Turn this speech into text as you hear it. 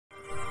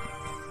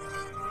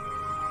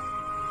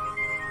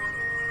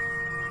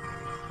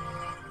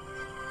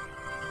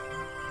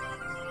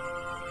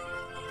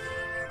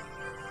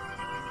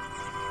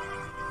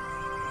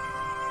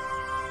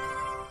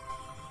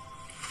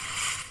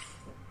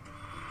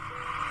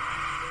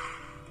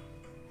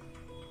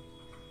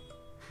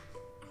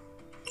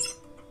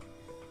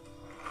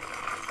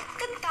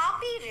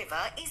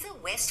River is a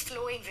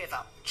west-flowing river,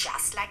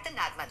 just like the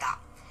Narmada.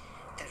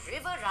 The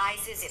river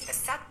rises in the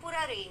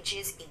Satpura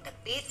ranges in the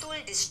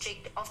Raipur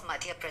District of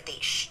Madhya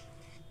Pradesh.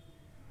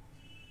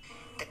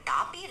 The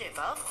Tapi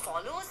River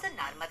follows the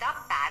Narmada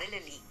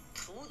parallelly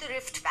through the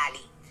Rift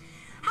Valley.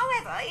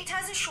 However, it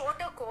has a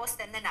shorter course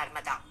than the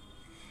Narmada.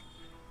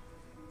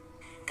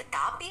 The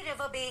Tapi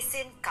River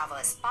basin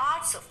covers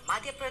parts of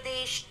Madhya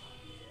Pradesh,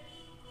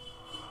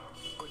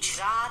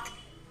 Gujarat,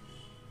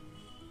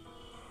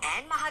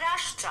 and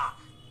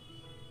Maharashtra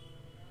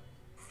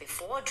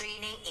before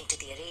draining into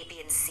the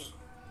Arabian Sea.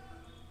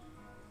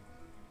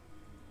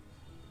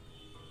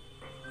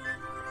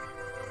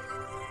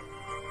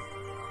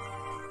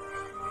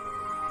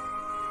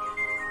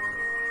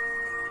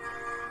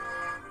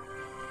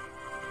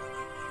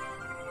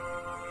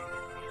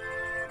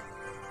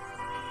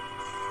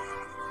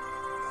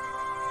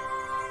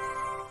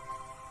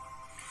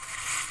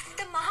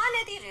 The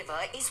Mahanadi River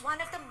is one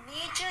of the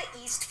major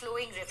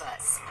east-flowing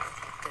rivers.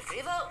 The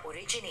river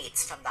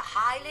originates from the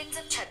highlands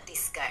of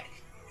Chhattisgarh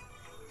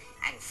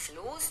and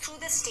flows through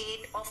the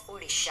state of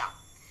Odisha.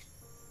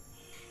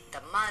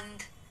 The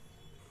Mand,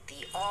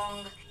 the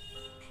Ong,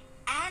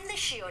 and the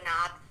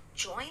Shionath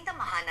join the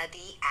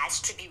Mahanadi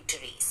as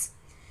tributaries.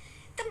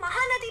 The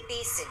Mahanadi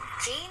basin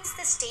drains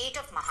the state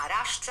of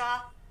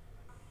Maharashtra,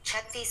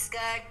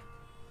 Chhattisgarh,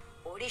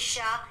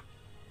 Odisha,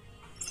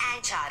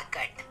 and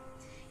Jharkhand.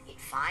 It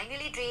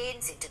finally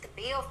drains into the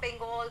Bay of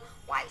Bengal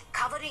while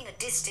covering a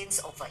distance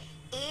over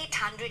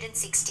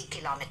 860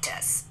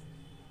 kilometers.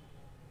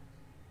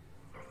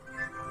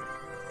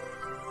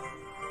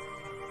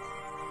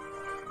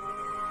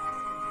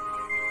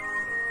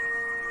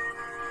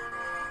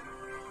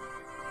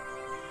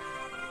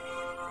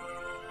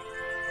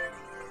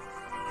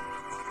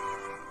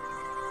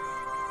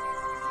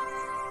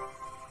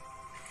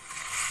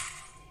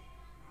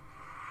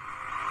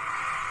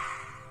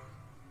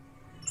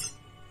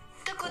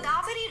 The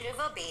Godavari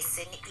River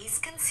basin is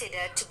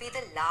considered to be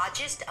the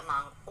largest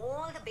among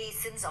all the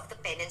basins of the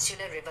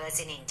peninsular rivers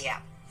in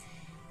India.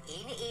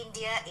 In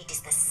India, it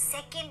is the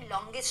second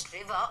longest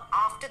river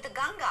after the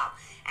Ganga,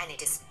 and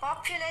it is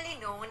popularly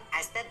known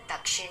as the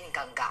Dakshin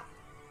Ganga.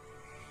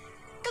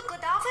 The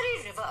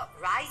Godavari River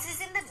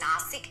rises in the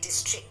Nasik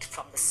district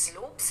from the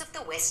slopes of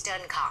the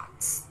Western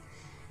Ghats.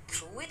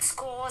 Through its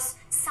course,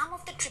 some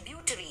of the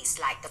tributaries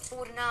like the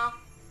Purna,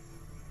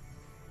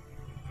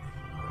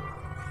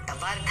 the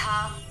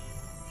Vardha,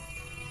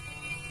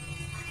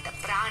 the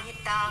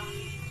Pranhita,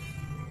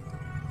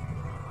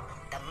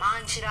 the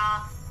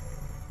Manjra,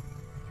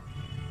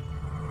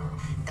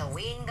 the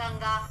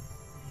Venganga,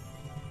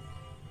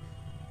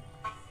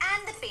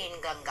 and the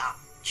Penganga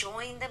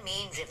join the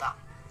main river.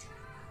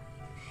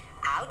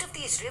 Out of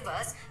these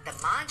rivers, the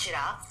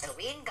Manjra, the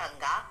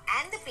Venganga,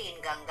 and the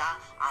Penganga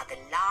are the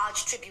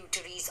large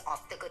tributaries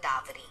of the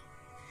Godavari.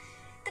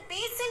 The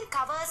basin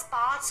covers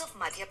parts of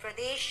Madhya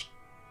Pradesh,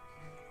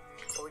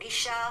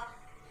 Odisha,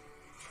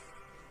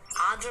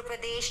 Andhra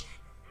Pradesh,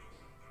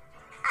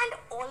 and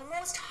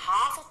almost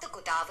half of the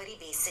Godavari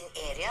basin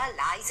area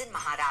lies in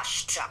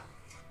Maharashtra.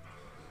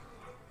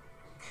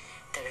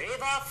 The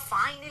river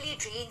finally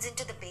drains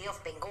into the Bay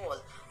of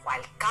Bengal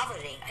while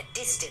covering a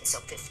distance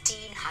of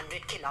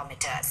 1500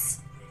 kilometers.